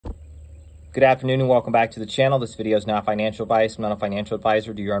Good afternoon and welcome back to the channel. This video is not financial advice. I'm not a financial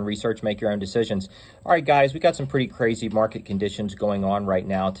advisor. Do your own research, make your own decisions. All right, guys, we got some pretty crazy market conditions going on right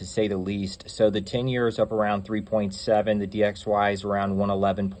now, to say the least. So the 10-year is up around 3.7. The DXY is around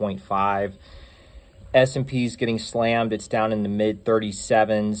 111.5. S&P is getting slammed. It's down in the mid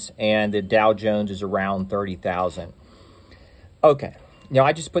 37s, and the Dow Jones is around 30,000. Okay. Now,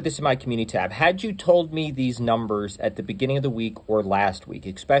 I just put this in my community tab. Had you told me these numbers at the beginning of the week or last week,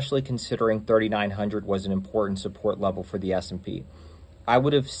 especially considering 3,900 was an important support level for the S&P, I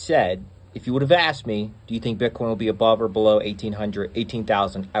would have said, if you would have asked me, do you think Bitcoin will be above or below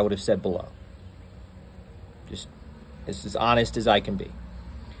 18,000, I would have said below. Just as honest as I can be.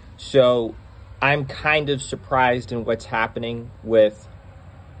 So I'm kind of surprised in what's happening with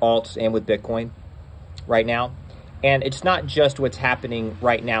alts and with Bitcoin right now. And it's not just what's happening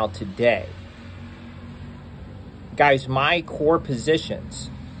right now today. Guys, my core positions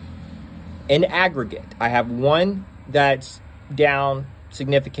in aggregate, I have one that's down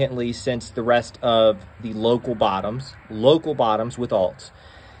significantly since the rest of the local bottoms with alts.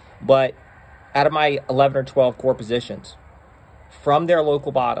 But out of my 11 or 12 core positions, from their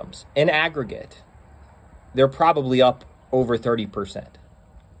local bottoms, in aggregate, they're probably up over 30%.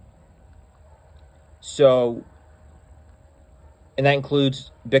 So, and that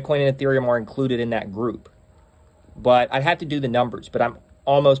includes Bitcoin and Ethereum are included in that group. But I'd have to do the numbers, but I'm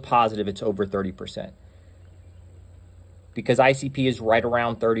almost positive it's over 30%. Because ICP is right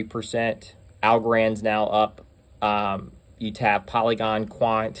around 30%. Algorand's now up. You have Polygon,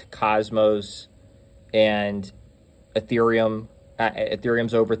 Quant, Cosmos, and Ethereum.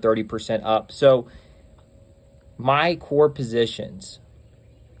 Ethereum's over 30% up. So my core positions,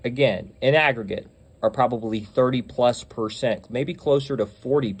 again, in aggregate, are probably 30+%, maybe closer to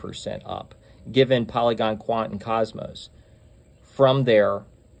 40% up, given Polygon, Quant, and Cosmos from their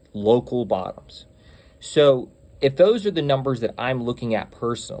local bottoms. So if those are the numbers that I'm looking at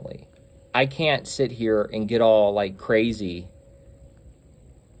personally, I can't sit here and get all like crazy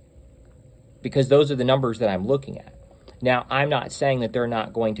because those are the numbers that I'm looking at. Now, I'm not saying that they're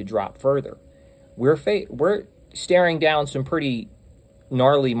not going to drop further. We're staring down some pretty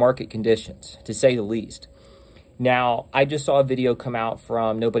gnarly market conditions, to say the least. Now, I just saw a video come out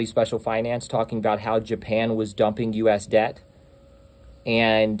from Nobody Special Finance talking about how Japan was dumping U.S. debt,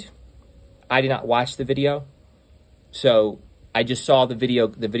 and I did not watch the video, so I just saw the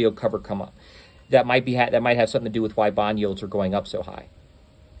video cover come up. That might have something to do with why bond yields are going up so high.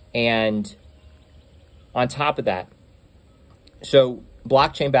 And on top of that, so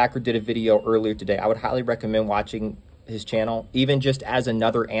Blockchain Backer did a video earlier today. I would highly recommend watching his channel, even just as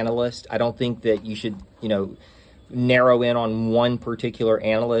another analyst. I don't think that you should, narrow in on one particular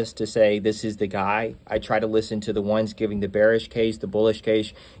analyst to say this is the guy. I try to listen to the ones giving the bearish case, the bullish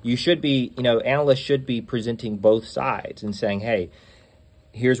case. You should be, analysts should be presenting both sides and saying, hey,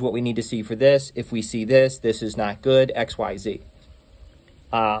 here's what we need to see for this. If we see this, this is not good, X, Y, Z.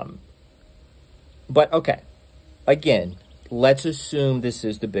 But okay, again, let's assume this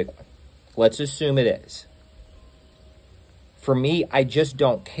is the big one. Let's assume it is. For me, I just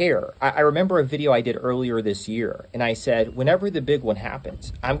don't care. I remember a video I did earlier this year, and I said, whenever the big one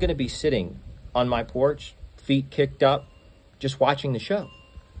happens, I'm going to be sitting on my porch, feet kicked up, just watching the show.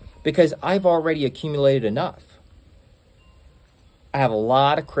 Because I've already accumulated enough. I have a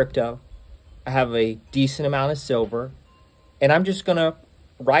lot of crypto. I have a decent amount of silver. And I'm just going to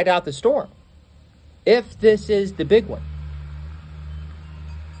ride out the storm. If this is the big one.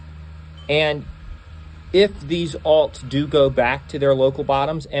 And if these alts do go back to their local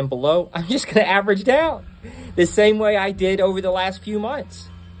bottoms and below, I'm just going to average down the same way I did over the last few months.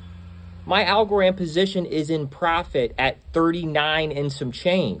 My Algorand position is in profit at 39 and some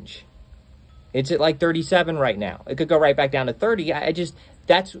change. It's at like 37 right now. It could go right back down to 30.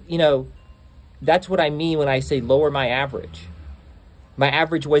 That's what I mean when I say lower my average. My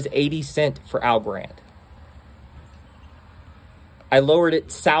average was 80 cents for Algorand. I lowered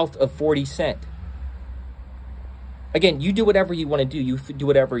it south of 40 cents. Again, you do whatever you want to do. You do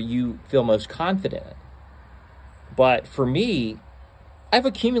whatever you feel most confident in. But for me, I've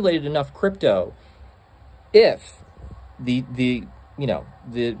accumulated enough crypto. If the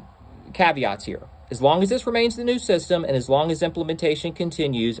caveats here, as long as this remains the new system and as long as implementation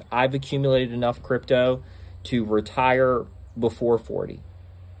continues, I've accumulated enough crypto to retire before 40.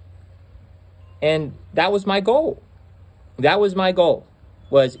 And that was my goal. That was my goal,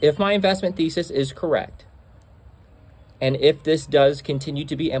 was if my investment thesis is correct, and if this does continue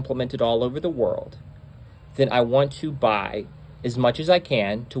to be implemented all over the world, then I want to buy as much as I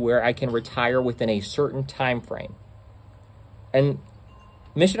can to where I can retire within a certain time frame. And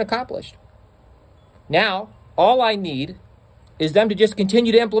mission accomplished. Now, all I need is them to just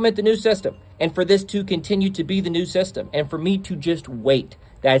continue to implement the new system, and for this to continue to be the new system, and for me to just wait.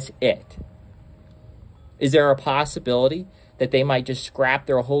 That's it. Is there a possibility that they might just scrap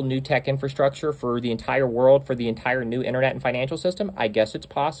their whole new tech infrastructure for the entire world, for the entire new internet and financial system? I guess it's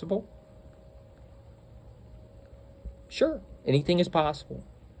possible. Sure, anything is possible.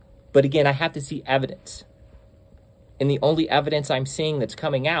 But again, I have to see evidence. And the only evidence I'm seeing that's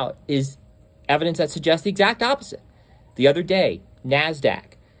coming out is evidence that suggests the exact opposite. The other day, NASDAQ.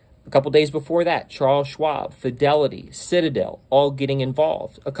 A couple days before that, Charles Schwab, Fidelity, Citadel, all getting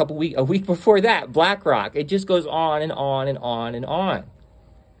involved. A week before that, BlackRock. It just goes on and on and on and on.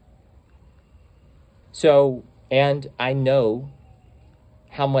 So, and I know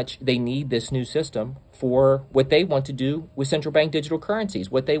how much they need this new system for what they want to do with central bank digital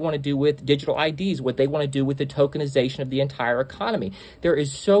currencies, what they want to do with digital IDs, what they want to do with the tokenization of the entire economy. There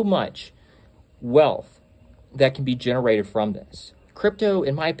is so much wealth that can be generated from this. Crypto,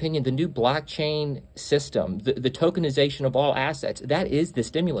 in my opinion, the new blockchain system, the tokenization of all assets, that is the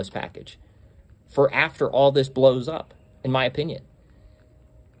stimulus package for after all this blows up, in my opinion.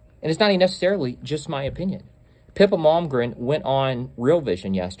 And it's not even necessarily just my opinion. Pippa Malmgren went on Real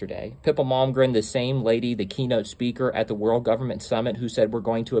Vision yesterday. Pippa Malmgren, the same lady, the keynote speaker at the World Government Summit, who said we're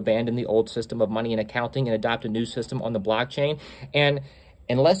going to abandon the old system of money and accounting and adopt a new system on the blockchain. And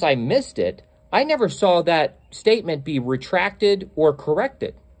unless I missed it, I never saw that statement be retracted or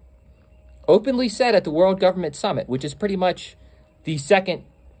corrected. Openly said at the World Government Summit, which is pretty much the second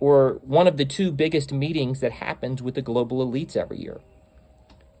or one of the two biggest meetings that happens with the global elites every year.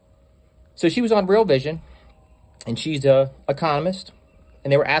 So she was on Real Vision, and she's an economist,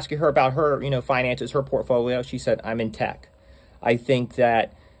 and they were asking her about her, finances, her portfolio. She said, I'm in tech. I think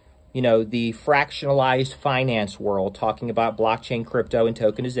that, the fractionalized finance world, talking about blockchain, crypto, and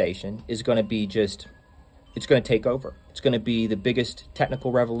tokenization, is going to be it's going to take over. It's going to be the biggest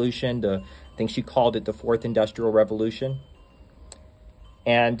technical revolution. I think she called it the fourth industrial revolution.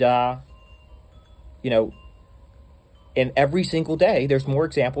 And, and every single day, there's more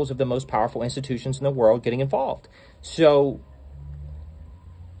examples of the most powerful institutions in the world getting involved. So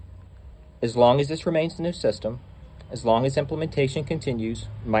as long as this remains the new system, as long as implementation continues,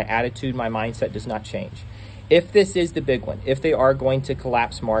 my attitude, my mindset does not change. If this is the big one, if they are going to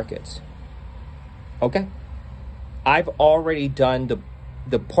collapse markets, okay. I've already done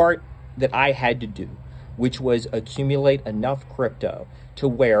the part that I had to do, which was accumulate enough crypto to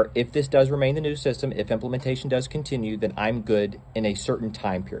where if this does remain the new system, if implementation does continue, then I'm good in a certain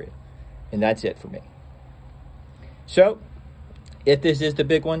time period. And that's it for me. So if this is the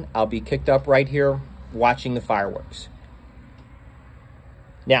big one, I'll be kicked up right here watching the fireworks.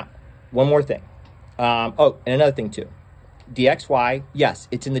 Now, one more thing. And another thing too. DXY, yes,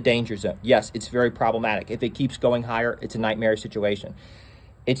 it's in the danger zone. Yes, it's very problematic. If it keeps going higher, it's a nightmare situation.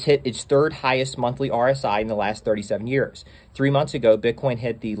 It's hit its third highest monthly RSI in the last 37 years. 3 months ago, Bitcoin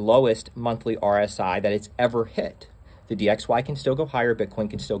hit the lowest monthly RSI that it's ever hit. The DXY can still go higher. Bitcoin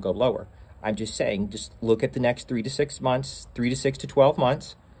can still go lower. I'm just saying, just look at the next 3 to 6 months, 3 to 6 to 12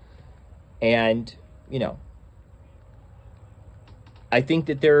 months. And, I think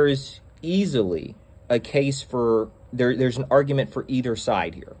that there's easily a case for, there's an argument for either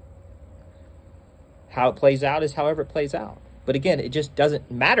side here. How it plays out is however it plays out. But again, it just doesn't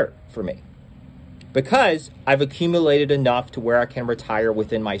matter for me because I've accumulated enough to where I can retire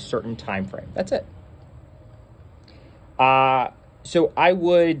within my certain time frame. That's it. So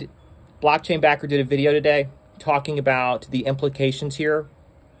Blockchain Backer did a video today talking about the implications here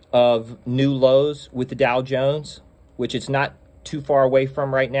of new lows with the Dow Jones, which it's not too far away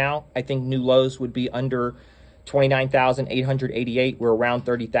from right now. I think new lows would be under 29,888. We're around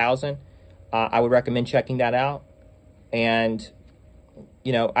 30,000. I would recommend checking that out. And,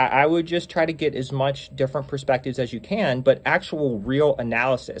 I would just try to get as much different perspectives as you can, but actual real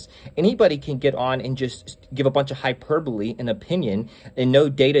analysis. Anybody can get on and just give a bunch of hyperbole and opinion and no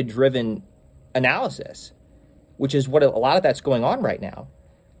data-driven analysis, which is what a lot of that's going on right now.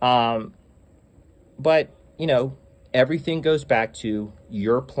 But, everything goes back to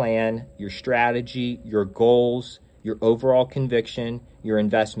your plan, your strategy, your goals, your overall conviction, your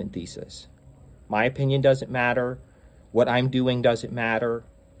investment thesis. My opinion doesn't matter. What I'm doing doesn't matter.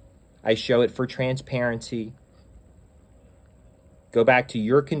 I show it for transparency. Go back to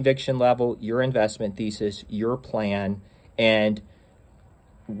your conviction level, your investment thesis, your plan, and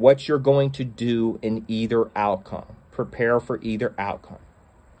what you're going to do in either outcome. Prepare for either outcome.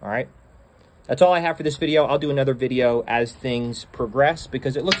 All right? That's all I have for this video. I'll do another video as things progress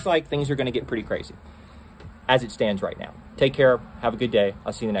because it looks like things are going to get pretty crazy as it stands right now. Take care. Have a good day.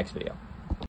 I'll see you in the next video.